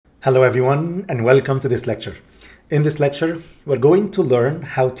Hello everyone and welcome to this lecture. In this lecture, we're going to learn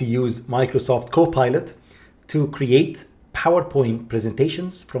how to use Microsoft CoPilot to create PowerPoint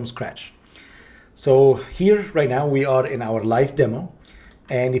presentations from scratch. So here right now we are in our live demo,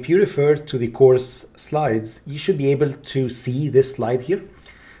 and if you refer to the course slides, you should be able to see this slide here.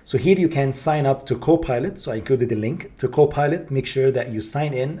 So here you can sign up to CoPilot. So I included the link to CoPilot. Make sure that you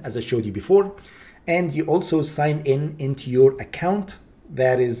sign in as I showed you before, and you also sign in into your account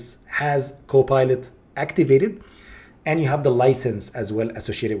that has CoPilot activated, and you have the license as well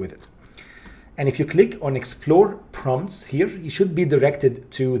associated with it. And if you click on Explore Prompts here, you should be directed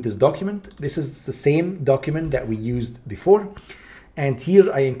to this document. This is the same document that we used before. And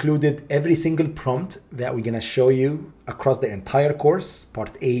here I included every single prompt that we're gonna show you across the entire course,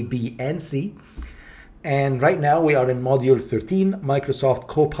 part A, B, and C. And right now we are in module 13, Microsoft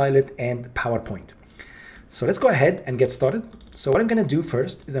CoPilot and PowerPoint. So let's go ahead and get started. So what I'm going to do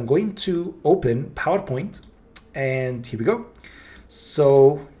first is I'm going to open PowerPoint, and here we go.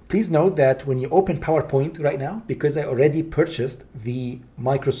 So please note that when you open PowerPoint right now, because I already purchased the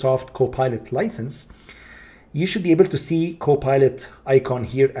Microsoft CoPilot license, you should be able to see CoPilot icon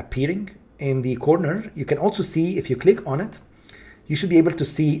here appearing in the corner. You can also see, if you click on it, you should be able to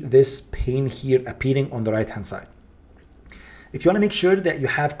see this pane here appearing on the right hand side. If you want to make sure that you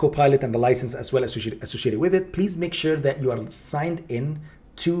have CoPilot and the license as well associated with it, please make sure that you are signed in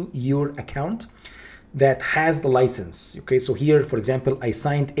to your account that has the license. Okay, so here, for example, I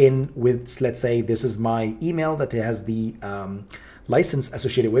signed in with, let's say this is my email that has the license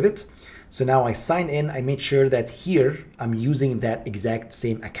associated with it. So now I sign in, I made sure that here I'm using that exact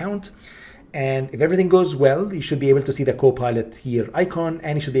same account. And if everything goes well, you should be able to see the CoPilot here icon,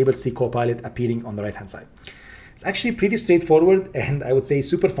 and you should be able to see CoPilot appearing on the right hand side. It's actually pretty straightforward, and I would say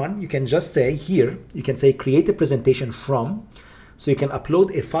super fun. You can just say here, you can say create a presentation from. So you can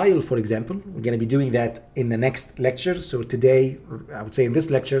upload a file, for example. We're going to be doing that in the next lecture. So today, I would say in this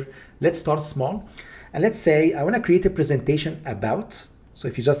lecture, let's start small. And let's say I want to create a presentation about. So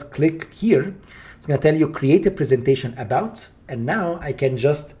if you just click here, it's going to tell you create a presentation about. And now I can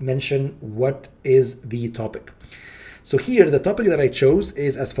just mention what is the topic. So here, the topic that I chose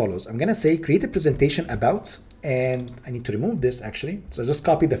is as follows. I'm going to say create a presentation about. And I need to remove this actually. So I just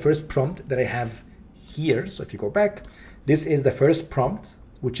copy the first prompt that I have here. So if you go back, this is the first prompt,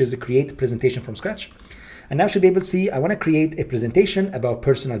 which is a create presentation from scratch. And now you should be able to see, I want to create a presentation about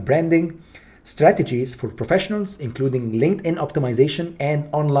personal branding strategies for professionals, including LinkedIn optimization and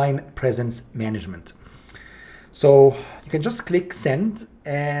online presence management. So you can just click send,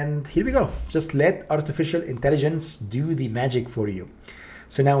 and here we go. Just let artificial intelligence do the magic for you.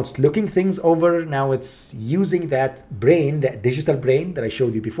 So now it's looking things over. Now it's using that brain, that digital brain that I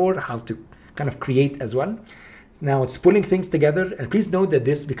showed you before, how to kind of create as well. Now it's pulling things together. And please note that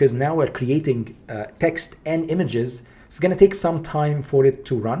this, because now we're creating text and images, it's going to take some time for it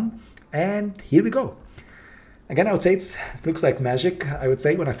to run. And here we go. Again, I would say it looks like magic, I would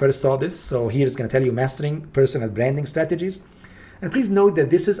say, when I first saw this. So here it's going to tell you mastering personal branding strategies. And please note that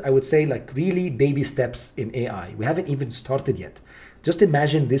this is, I would say, like really baby steps in AI. We haven't even started yet. Just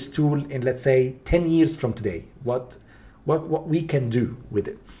imagine this tool in, let's say, 10 years from today, what we can do with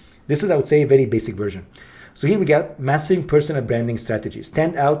it. This is, I would say, a very basic version. So here we got mastering personal branding strategies,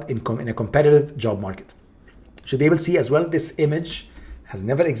 stand out in a competitive job market. Should be able to see as well, this image has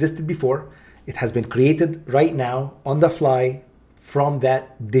never existed before. It has been created right now on the fly from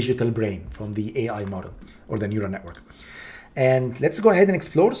that digital brain, from the AI model or the neural network. And let's go ahead and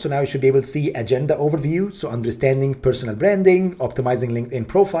explore. So now you should be able to see agenda overview. So understanding personal branding, optimizing LinkedIn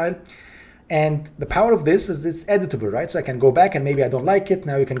profile. And the power of this is it's editable, right? So I can go back and maybe I don't like it.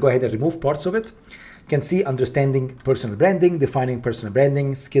 Now you can go ahead and remove parts of it. You can see understanding personal branding, defining personal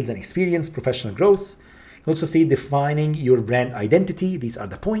branding, skills and experience, professional growth. You also see defining your brand identity. These are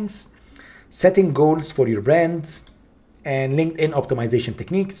the points. Setting goals for your brand and LinkedIn optimization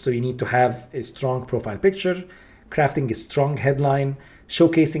techniques. So you need to have a strong profile picture, crafting a strong headline,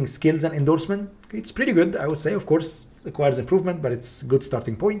 showcasing skills and endorsement. It's pretty good, I would say. Of course, requires improvement, but it's a good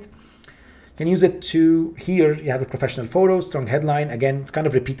starting point. You can use it to, here you have a professional photo, strong headline. Again, it's kind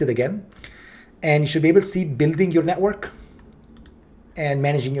of repeated again. And you should be able to see building your network and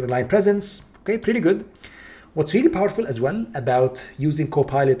managing your online presence. Okay, pretty good. What's really powerful as well about using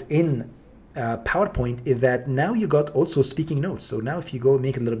CoPilot in PowerPoint is that now you got also speaking notes. So now if you go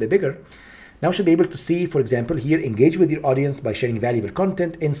make it a little bit bigger, now you should be able to see, for example, here, engage with your audience by sharing valuable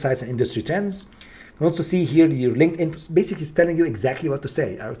content, insights, and industry trends. You can also see here your LinkedIn, basically it's telling you exactly what to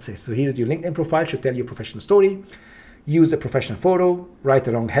say, I would say. So here's your LinkedIn profile, should tell you a professional story. Use a professional photo, write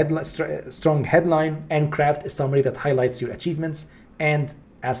a strong headline, and craft a summary that highlights your achievements and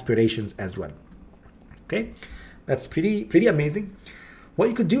aspirations as well. Okay, that's pretty amazing. What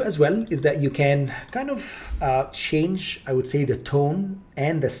you could do as well is that you can kind of change, I would say, the tone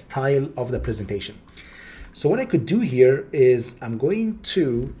and the style of the presentation. So what I could do here is I'm going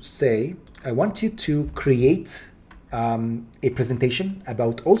to say, I want you to create a presentation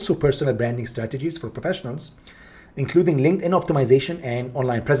about also personal branding strategies for professionals, including LinkedIn optimization and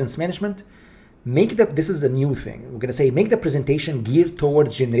online presence management. This is the new thing. We're going to say, make the presentation geared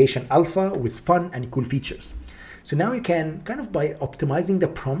towards Generation Alpha with fun and cool features. So now you can kind of, by optimizing the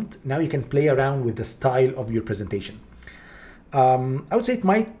prompt, now you can play around with the style of your presentation. I would say it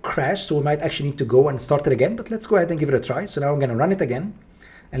might crash, so we might actually need to go and start it again, but let's go ahead and give it a try. So now I'm going to run it again.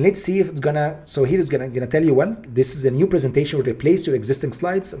 And let's see if it's gonna, so here it's gonna tell you, well, this is a new presentation, will replace your existing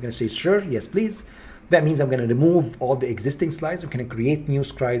slides. I'm gonna say, sure, yes, please. That means I'm gonna remove all the existing slides. I'm gonna create new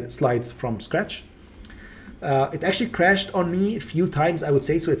slides from scratch. It actually crashed on me a few times, I would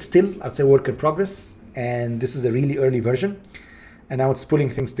say. So it's still, I would say, work in progress. And this is a really early version. And now it's pulling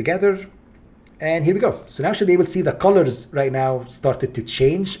things together. And here we go. So now should be able to see the colors right now started to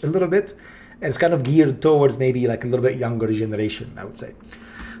change a little bit. And it's kind of geared towards maybe like a little bit younger generation, I would say.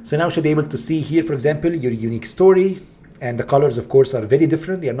 So now should be able to see here, for example, your unique story, and the colors, of course, are very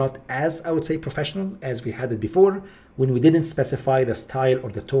different. They are not as, I would say, professional as we had it before, when we didn't specify the style or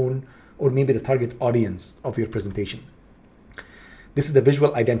the tone or maybe the target audience of your presentation. This is the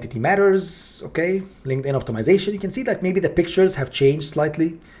visual identity matters, okay? LinkedIn optimization. You can see that maybe the pictures have changed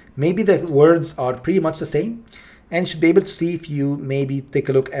slightly. Maybe the words are pretty much the same. And you should be able to see, if you maybe take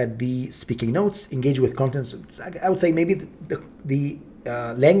a look at the speaking notes, engage with content. So I would say maybe the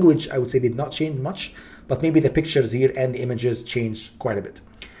language, I would say, did not change much, but maybe the pictures here and the images changed quite a bit.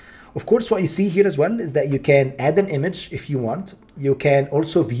 Of course, what you see here as well is that you can add an image if you want. You can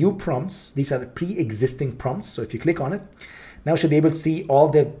also view prompts. These are pre-existing prompts. So if you click on it, now you should be able to see all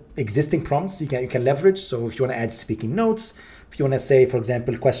the existing prompts you can leverage. So if you want to add speaking notes, if you want to say, for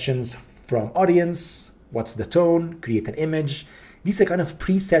example, questions from audience, what's the tone, create an image. These are kind of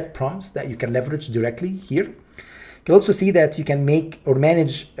preset prompts that you can leverage directly here. You can also see that you can make or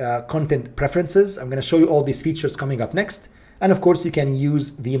manage content preferences. I'm going to show you all these features coming up next. And of course, you can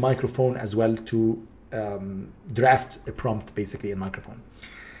use the microphone as well to draft a prompt, basically, in microphone.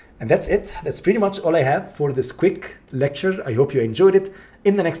 And that's it. That's pretty much all I have for this quick lecture. I hope you enjoyed it.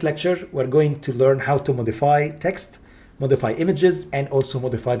 In the next lecture, we're going to learn how to modify text, modify images, and also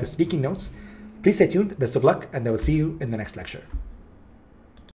modify the speaking notes. Please stay tuned. Best of luck, and I will see you in the next lecture.